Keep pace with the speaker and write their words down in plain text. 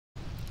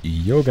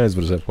Yo guys,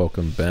 what is up?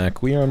 Welcome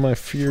back. We are on my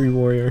Fury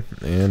Warrior,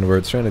 and we're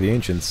at Shrine of the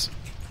Ancients,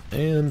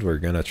 and we're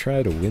gonna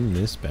try to win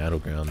this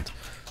Battleground.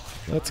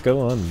 Let's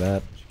go on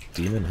that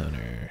Demon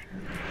Hunter.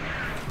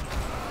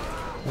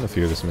 I'm gonna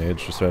fear this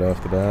mage just right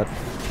off the bat,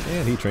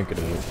 and he trinketed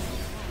it.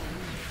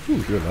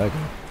 Ooh, you're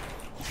lagging.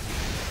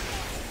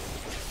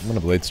 I'm gonna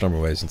Blade Storm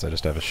away since I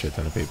just have a shit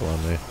ton of people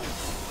on me.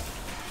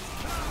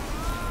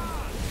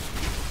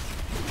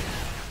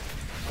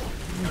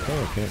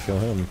 Okay, I can't kill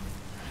him.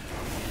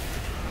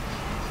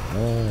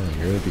 Oh,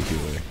 you're the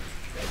healer.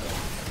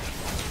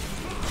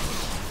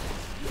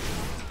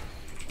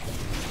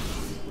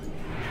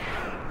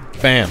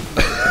 Bam!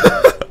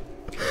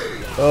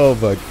 Oh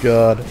my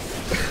god.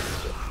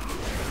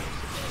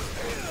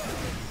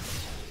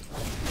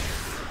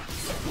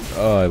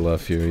 Oh, I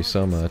love Fury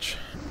so much.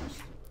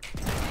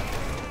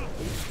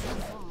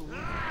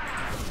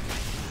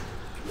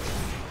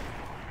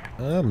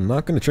 I'm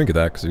not gonna trinket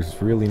that because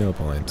there's really no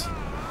point.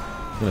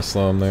 I'm gonna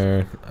slow him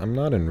there. I'm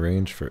not in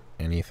range for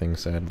anything,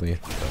 sadly.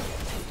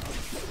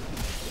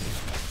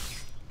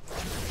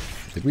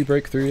 Did we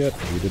break through yet?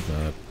 We did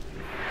not.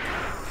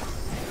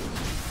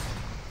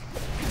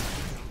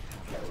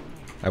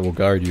 I will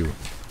guard you,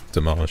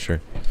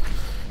 Demolisher.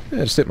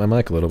 Yeah, I just hit my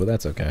mic a little, but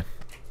that's okay.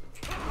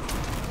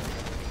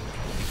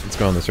 Let's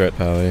go on this red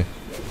pally.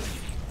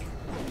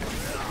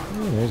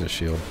 Oh, there's a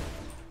shield.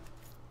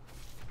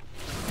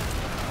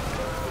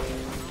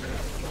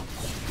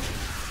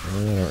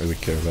 I don't really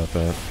care about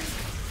that.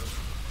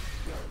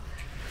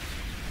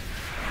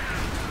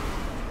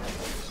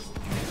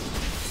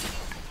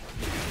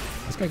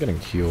 This guy getting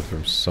healed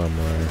from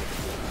somewhere.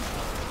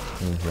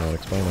 I'll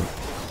explain it.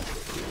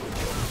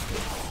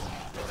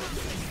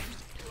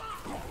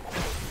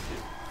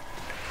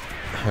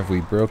 Have we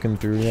broken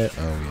through yet?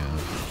 Oh yeah.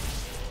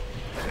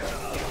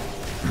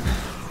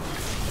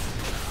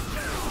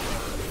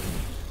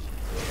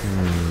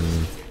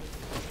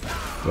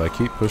 Do I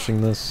keep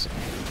pushing this?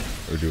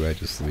 Or do I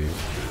just leave?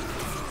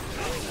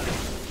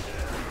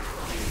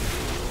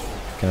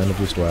 Kind of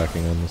just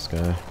whacking on this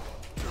guy.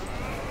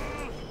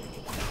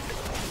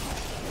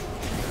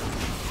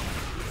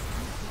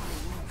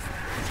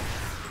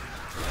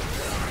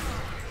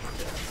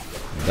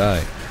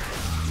 Die.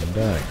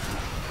 Die.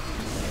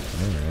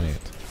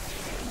 Alright.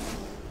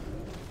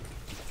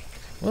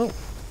 Well,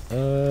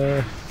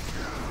 we're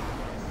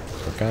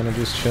kind of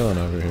just chilling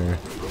over here.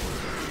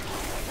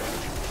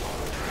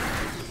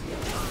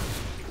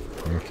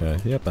 Okay,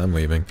 yep, I'm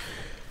leaving.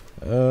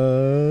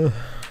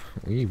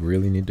 We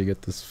really need to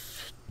get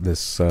this,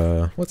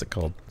 what's it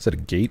called? Is that a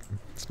gate?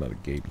 It's not a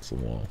gate, it's a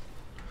wall.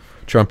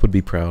 Trump would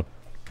be proud.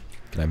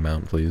 Can I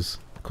mount, please?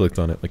 I clicked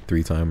on it like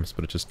 3 times,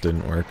 but it just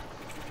didn't work.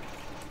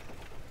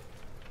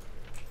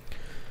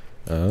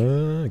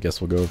 I guess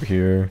we'll go over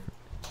here.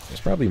 There's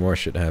probably more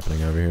shit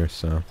happening over here,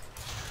 so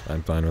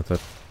I'm fine with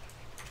it.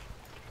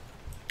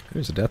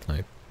 Here's a Death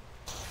Knight.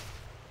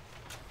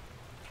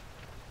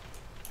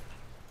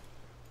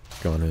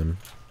 Going in.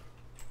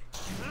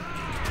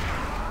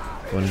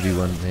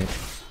 1v1, mate.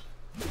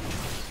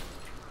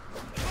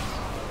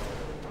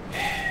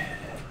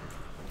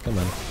 Come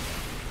on.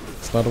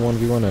 It's not a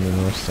 1v1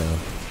 anymore, so...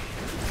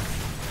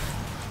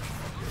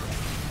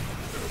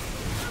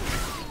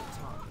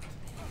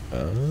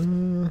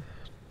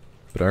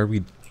 But are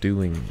we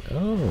doing...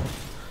 Oh!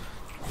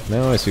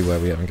 Now I see why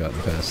we haven't gotten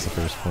past the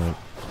first point.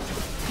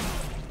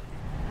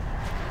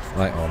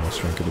 I almost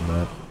trinketed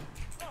that.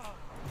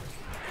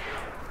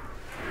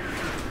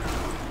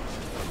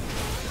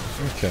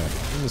 Okay,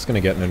 I'm just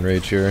gonna get an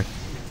enrage here,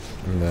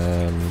 and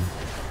then...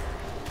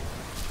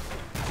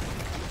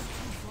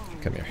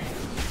 Come here.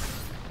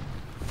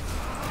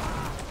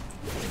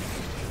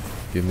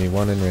 Give me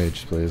 1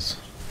 enrage, please.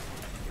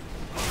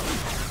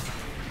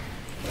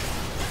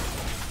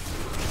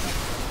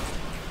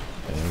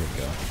 There we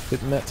go.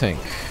 Hitting that tank.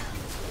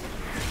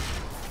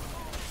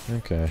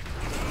 Okay.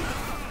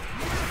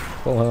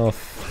 Full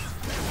health.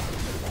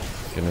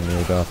 Get an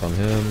enrage off on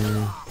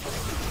him.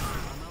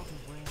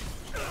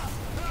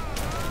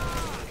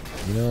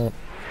 You know,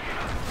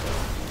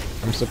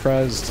 I'm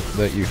surprised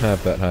that you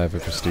have that high of a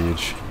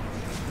prestige.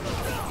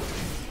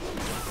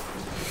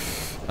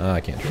 Ah,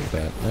 I can't drink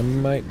that. I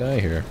might die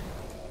here.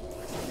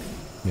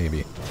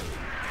 Maybe.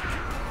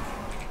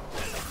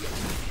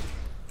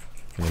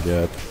 Gonna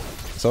get...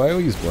 So I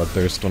always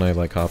Bloodthirst when I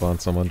like hop on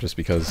someone just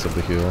because of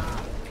the heal.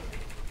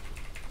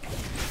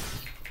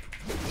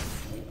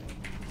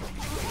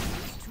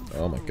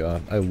 Oh my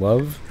god. I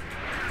love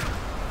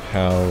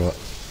how...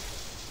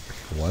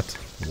 What?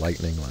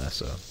 Lightning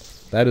Lasso.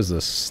 That is the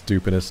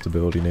stupidest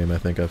ability name I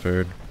think I've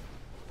heard.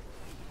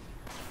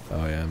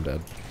 Oh yeah, I'm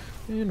dead.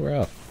 And we're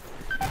out.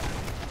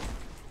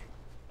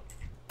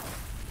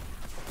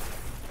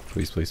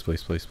 Please, please,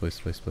 please, please, please,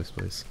 please, please,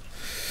 please.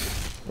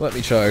 Let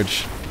me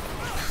charge.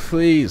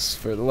 Please,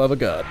 for the love of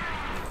God.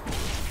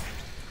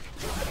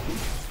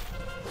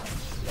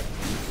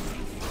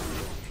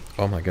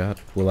 Oh my god.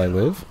 Will I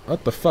live?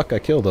 What the fuck? I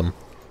killed him.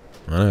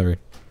 Whatever.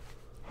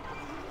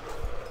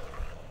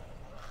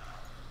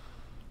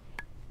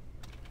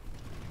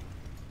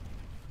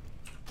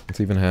 What's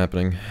even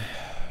happening?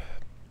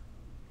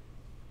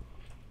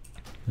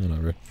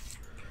 Whatever.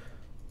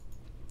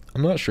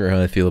 I'm not sure how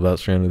I feel about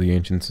Strand of the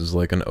Ancients as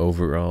like an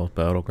overall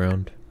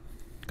battleground.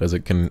 Because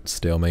it can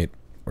stalemate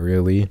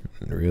really,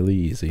 really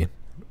easy.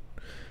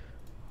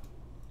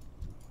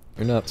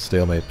 Or not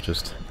stalemate, but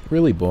just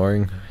really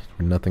boring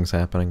when nothing's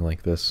happening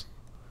like this.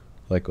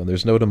 Like when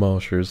there's no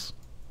demolishers.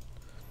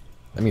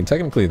 I mean,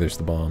 technically there's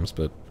the bombs,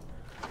 but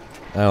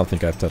I don't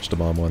think I've touched a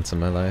bomb once in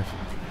my life.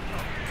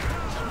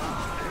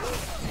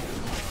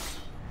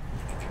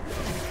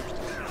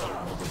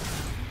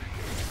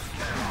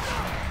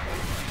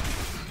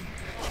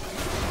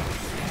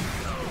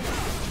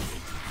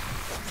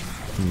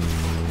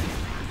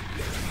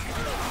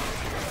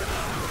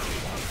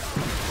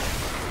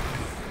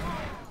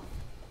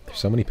 There's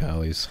so many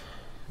pallies.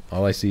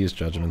 All I see is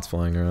judgments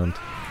flying around.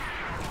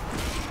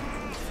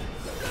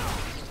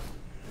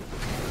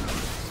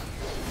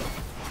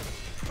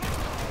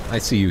 I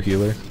see you,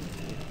 healer.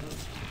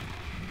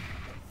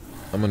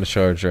 I'm gonna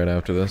charge right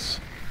after this.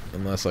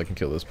 Unless I can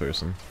kill this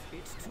person.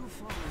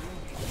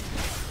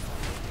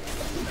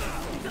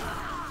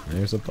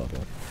 There's a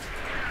bubble.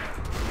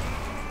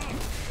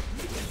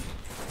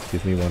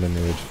 Give me one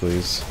enrage,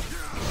 please.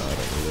 Oh, I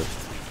don't need it.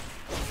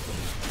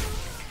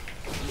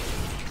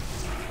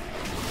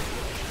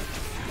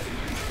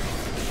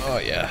 Oh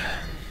yeah.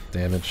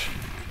 Damage.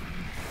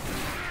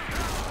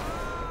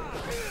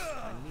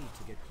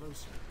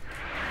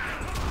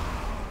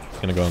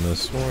 Gonna go on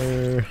this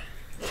warrior.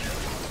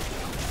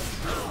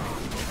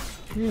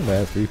 Yeah, I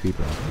have 3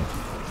 people on me.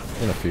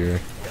 In a fear.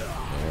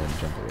 And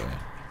jump away.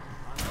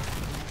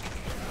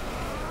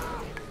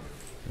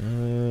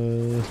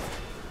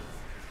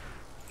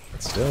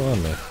 It's still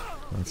on me.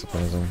 That's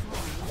surprising.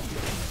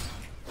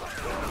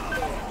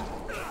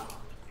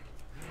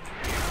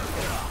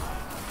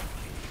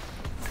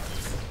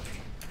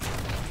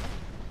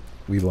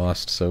 We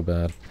lost so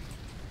bad.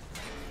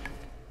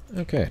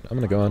 Okay, I'm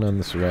gonna go on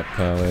this rat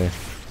pally.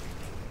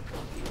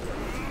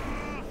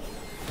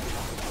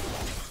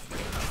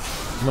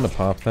 I'm gonna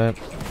pop that,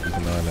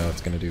 even though I know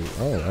it's gonna do...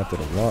 Oh, that did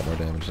a lot more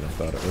damage than I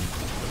thought it would.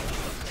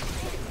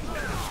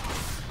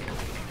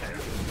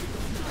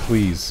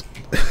 Please.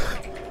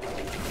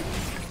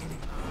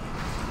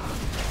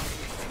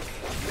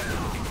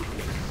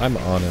 I'm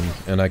on him,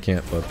 and I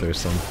can't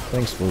bloodthirst him.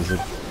 Thanks,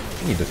 Blizzard.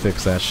 You need to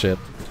fix that shit.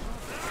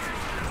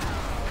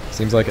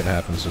 Seems like it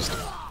happens just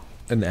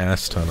an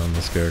ass ton on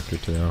this character,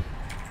 too.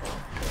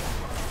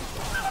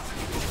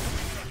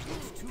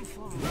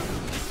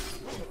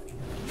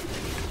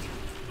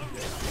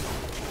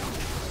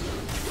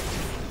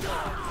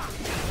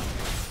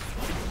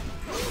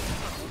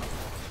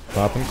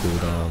 Popping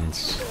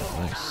cooldowns.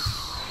 Nice.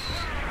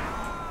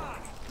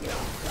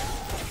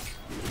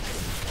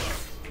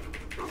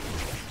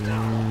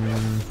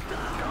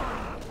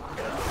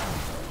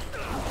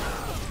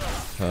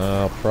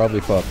 I'll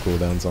probably pop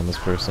cooldowns on this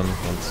person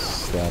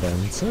once that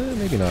ends.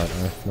 Maybe not.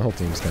 The whole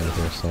team's down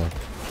here, so...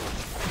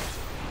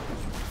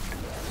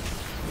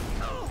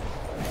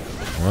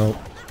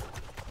 Well...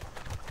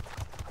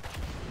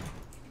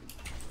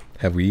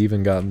 Have we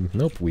even gotten...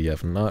 Nope, we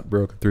have not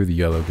broken through the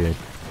yellow gate.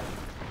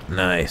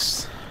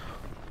 Nice.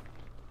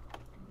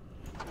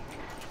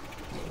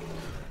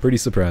 Pretty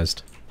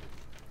surprised.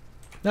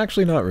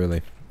 Actually, not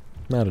really.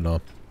 Not at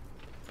all.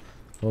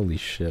 Holy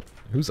shit.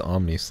 Who's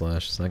Omni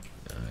Slash? Is that...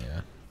 Oh,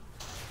 yeah.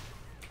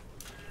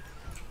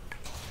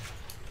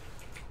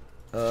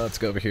 Let's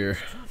go over here.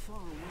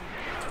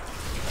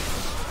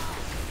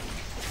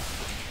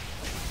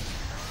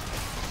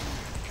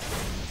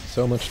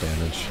 So much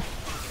damage.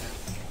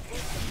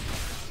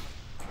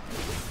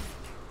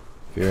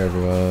 Fear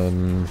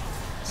everyone.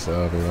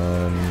 So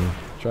everyone.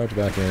 Charge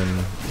back in.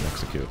 And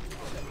execute.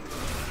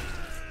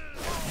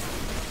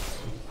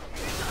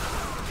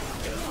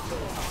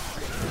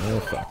 Oh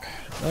fuck.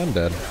 I'm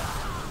dead.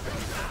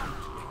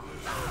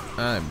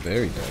 I'm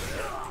very dead.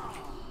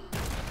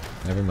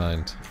 Never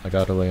mind. I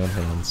gotta lay on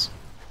hands.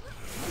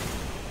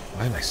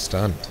 Why am I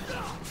stunned?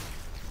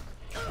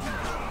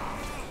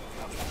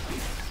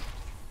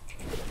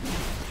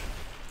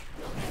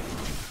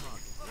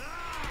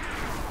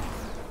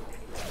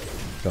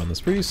 Got on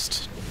this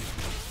priest.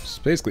 He's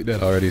basically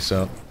dead already,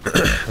 so...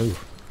 Ooh,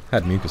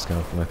 had mucus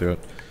coming from my throat.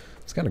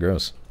 It's kinda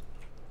gross.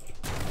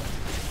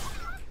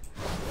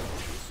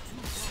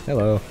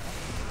 Hello.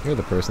 You're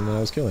the person that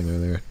I was killing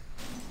earlier.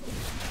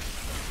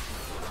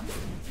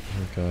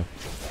 Okay.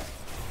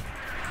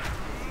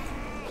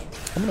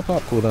 I'm gonna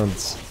pop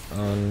cooldowns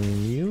on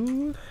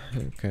you.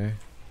 Okay.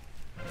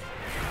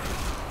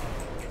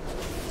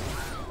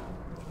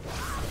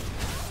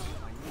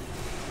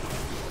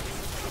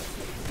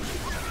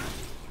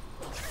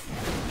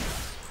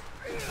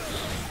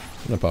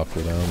 I'm gonna pop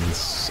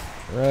cooldowns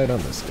right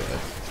on this guy.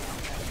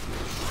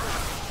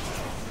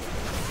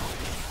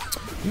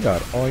 You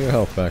got all your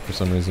health back for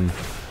some reason.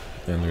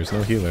 And there's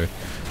no healer.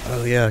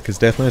 Oh yeah, because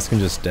Death Knights can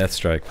just Death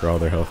Strike for all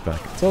their health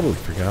back. I totally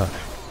forgot.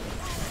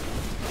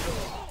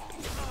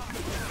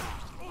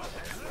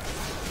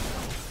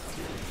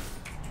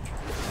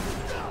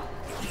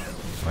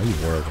 Why are you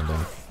whirlwind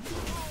him?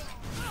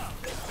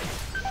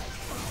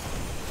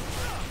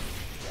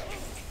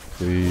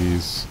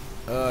 Please.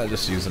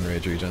 Just using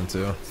Rage Regen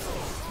too.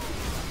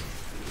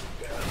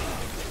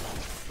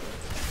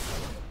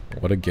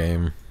 What a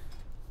game.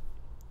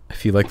 I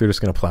feel like they're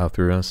just gonna plow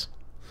through us.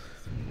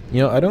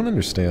 You know, I don't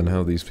understand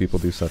how these people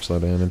do such low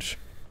damage.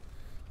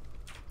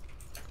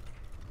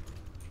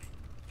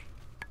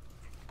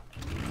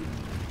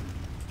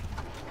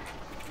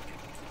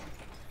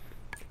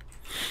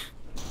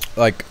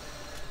 Like,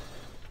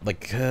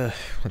 let's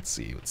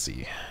see.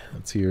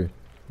 Let's hear.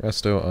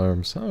 Resto,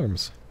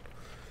 arms.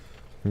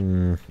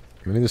 Maybe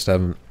they just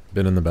haven't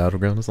been in the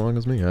Battleground as long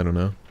as me, I don't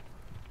know.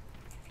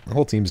 The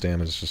whole team's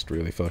damage is just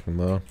really fucking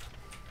low.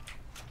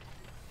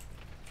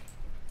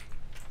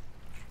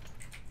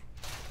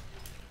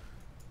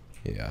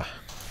 Yeah.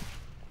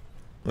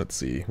 Let's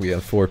see, we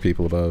have 4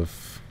 people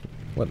above.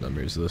 What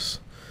number is this?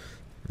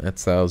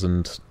 That's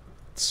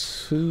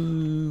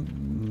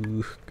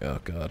 1,002. Oh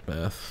god,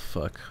 math.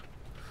 Fuck.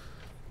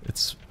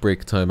 It's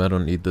break time, I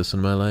don't need this in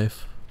my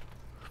life.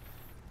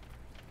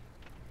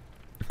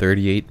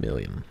 38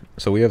 million.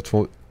 So we have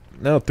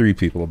now 3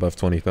 people above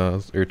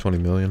 20,000 or 20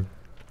 million,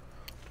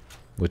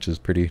 which is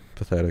pretty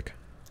pathetic.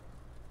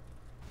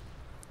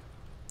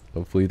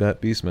 Hopefully that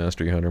Beast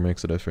Mastery Hunter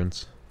makes a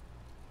difference.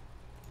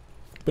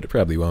 But it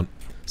probably won't,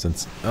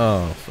 since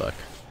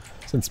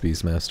since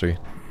Beast Mastery.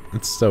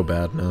 It's so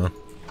bad now.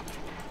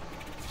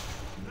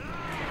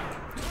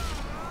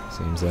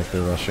 Seems like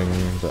they're rushing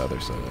the other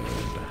side.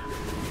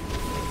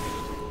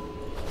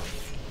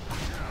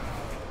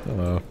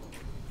 Hello.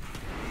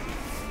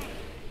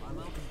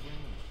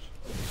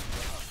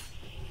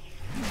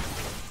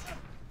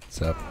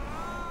 What's up?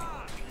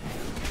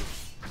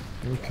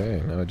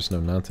 Okay, now I just know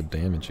not to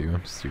damage you,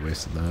 since you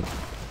wasted that.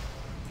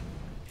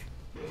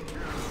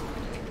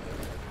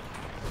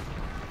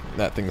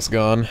 That thing's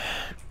gone.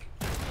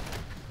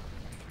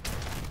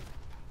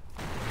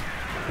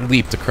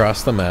 Leaped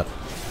across the map.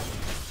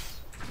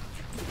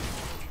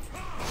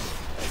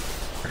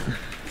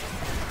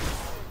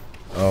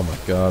 Oh my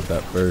god,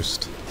 that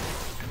burst.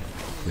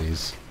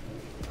 Please.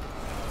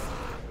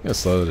 I'm gonna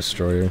slow the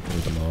destroyer and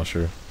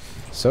demolisher.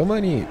 So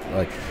many,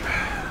 like,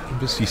 I'm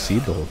just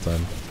CC'd the whole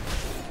time.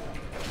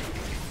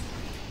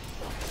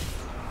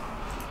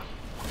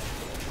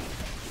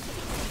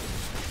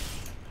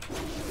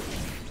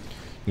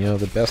 You know,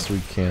 the best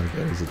we can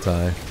get is a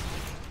tie.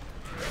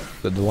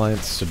 The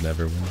Alliance should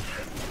never win.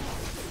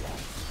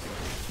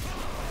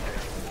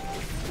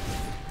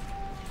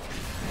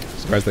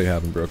 Surprised they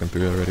haven't broken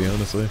through already,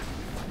 honestly.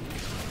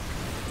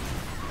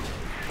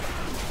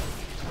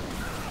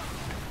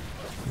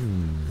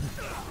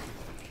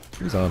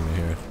 Who's on me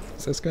here?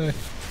 Is this guy?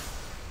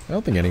 I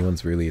don't think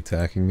anyone's really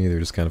attacking me, they're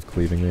just kind of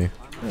cleaving me.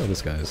 Oh,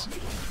 this guy's.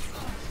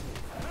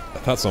 I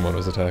thought someone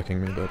was attacking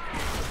me, but...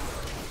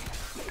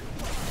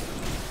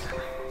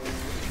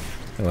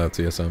 Hello,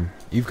 TSM.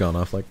 You've gone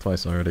off like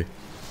twice already.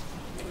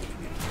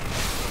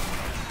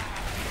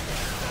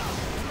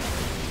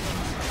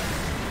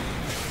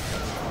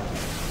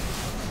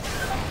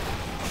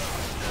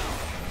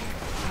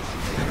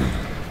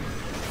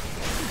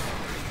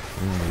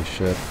 Holy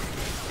shit.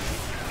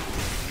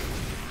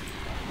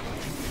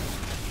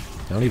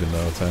 I don't even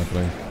know what's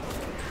happening.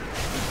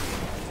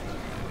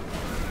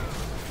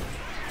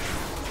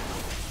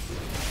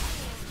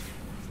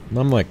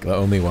 I'm like the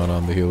only one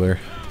on the healer.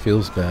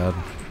 Feels bad.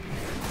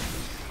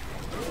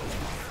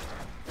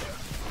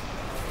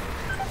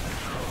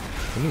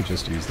 Let me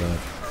just use that.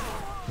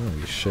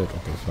 Holy shit,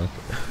 what the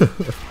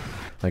fuck?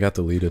 I got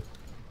deleted.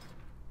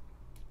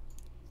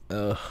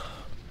 Ugh.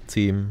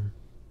 Team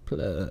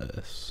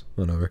plus.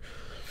 Whatever.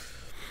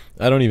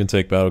 I don't even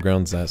take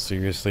Battlegrounds that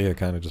seriously, I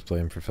kinda just play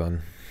them for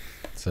fun.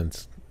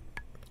 Since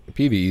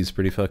PvE is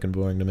pretty fucking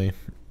boring to me.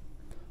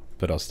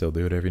 But I'll still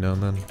do it every now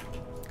and then.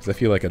 Because I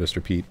feel like I just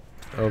repeat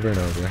over and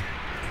over.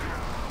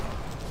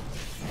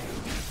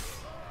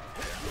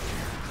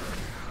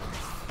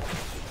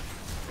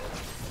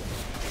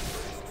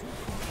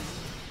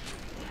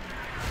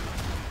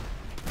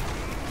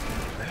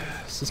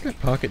 Is this guy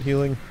pocket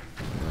healing?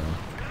 No.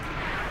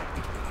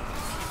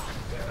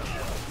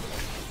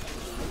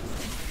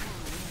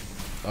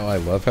 Oh, I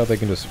love how they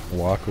can just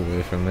walk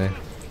away from me.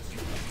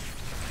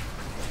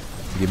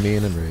 Give me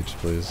an enrage,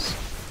 please,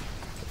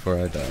 before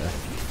I die.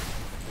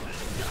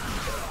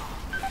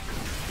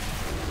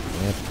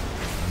 Yep,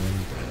 I'm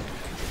dead.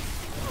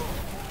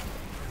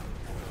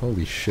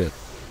 Holy shit.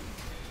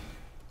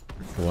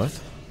 What?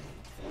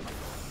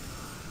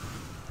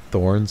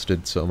 Thorns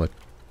did so much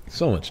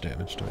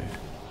damage to me.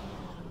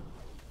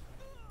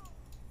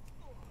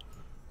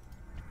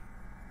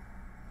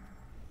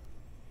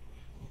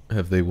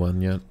 Have they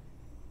won yet?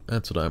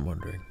 That's what I'm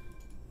wondering.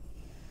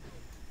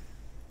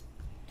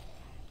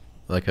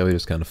 I like how he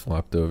just kind of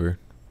flopped over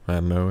out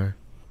of nowhere.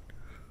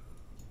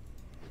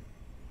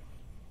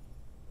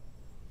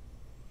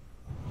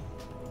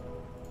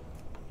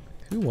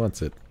 Who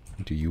wants it?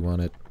 Do you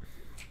want it?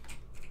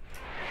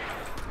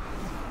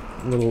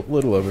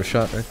 Little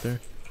overshot right there.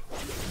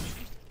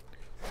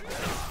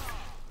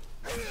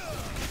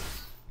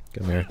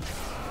 Come here.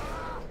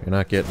 You're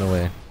not getting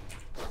away.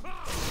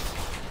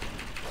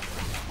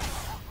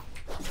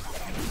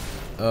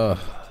 Ugh,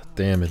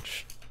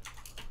 damage.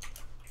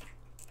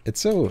 It's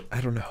so,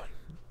 I don't know.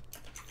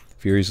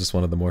 Fury's just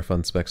one of the more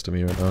fun specs to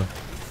me right now.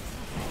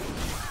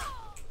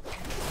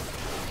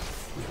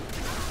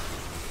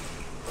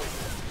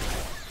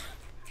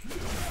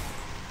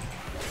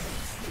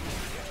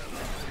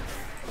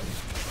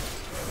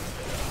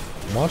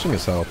 I'm watching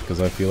his health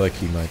because I feel like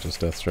he might just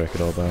death strike it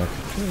all back.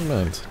 Never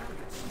mind.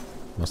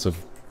 Must have...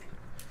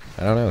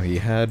 I don't know, he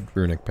had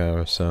runic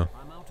power, so...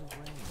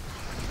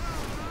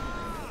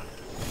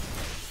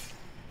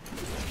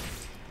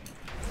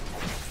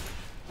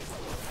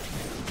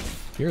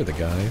 You're the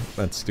guy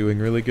that's doing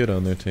really good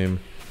on their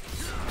team.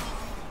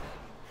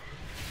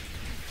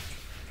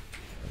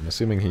 I'm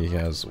assuming he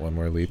has one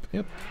more leap.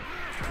 Yep.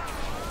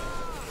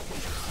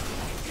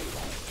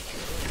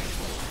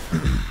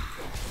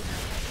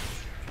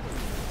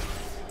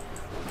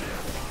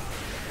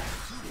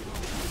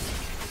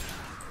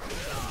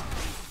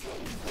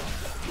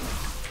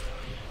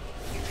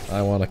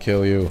 I want to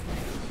kill you.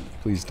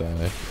 Please die.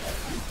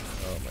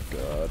 Oh my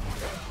god.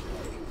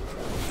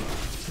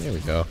 There we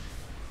go.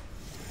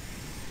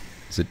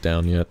 Is it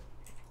down yet?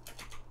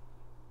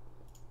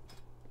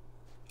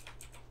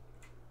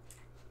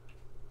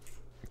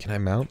 Can I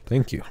mount?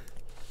 Thank you.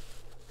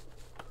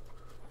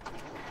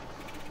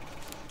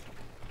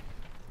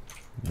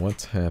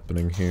 What's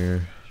happening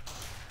here?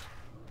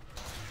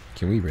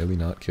 Can we really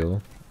not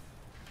kill?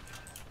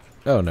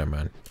 Oh, never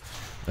mind.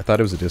 I thought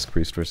it was a disc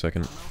priest for a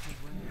second.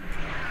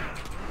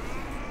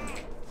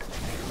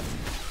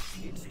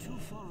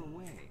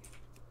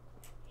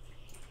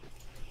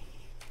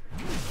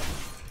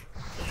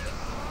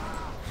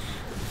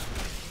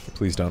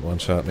 Please don't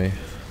one-shot me.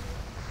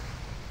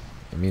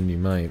 I mean, you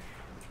might.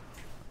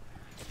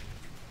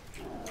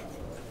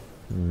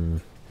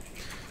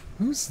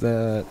 Who's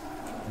that?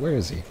 Where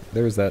is he?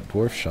 There's that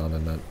dwarf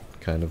shaman that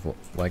kind of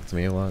liked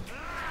me a lot.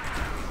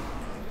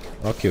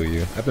 I'll kill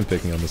you. I've been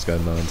picking on this guy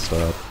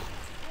non-stop.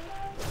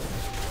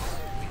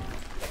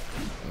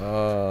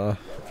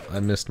 I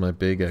missed my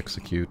big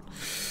execute.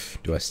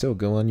 Do I still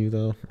go on you,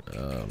 though?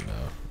 Oh,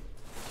 no.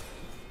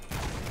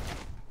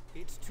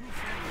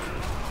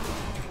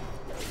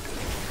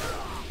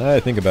 I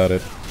think about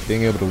it.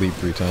 Being able to leap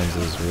 3 times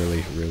is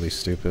really, really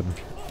stupid.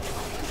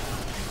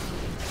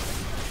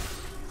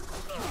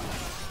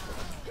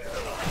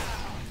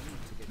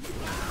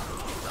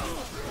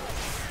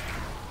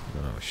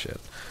 Oh shit.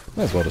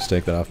 Might as well just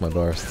take that off my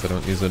bar since I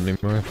don't use it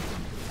anymore.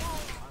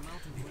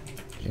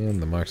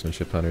 And the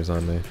marksmanship hunter's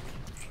on me.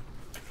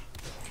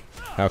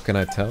 How can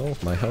I tell?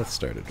 My health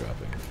started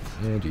dropping.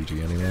 Yeah,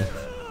 GG anyway.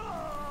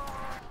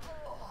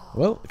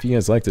 Well, if you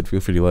guys liked it, feel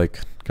free to like,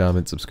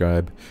 comment,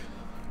 subscribe.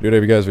 Do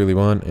whatever you guys really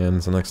want, and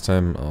until next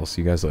time, I'll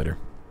see you guys later.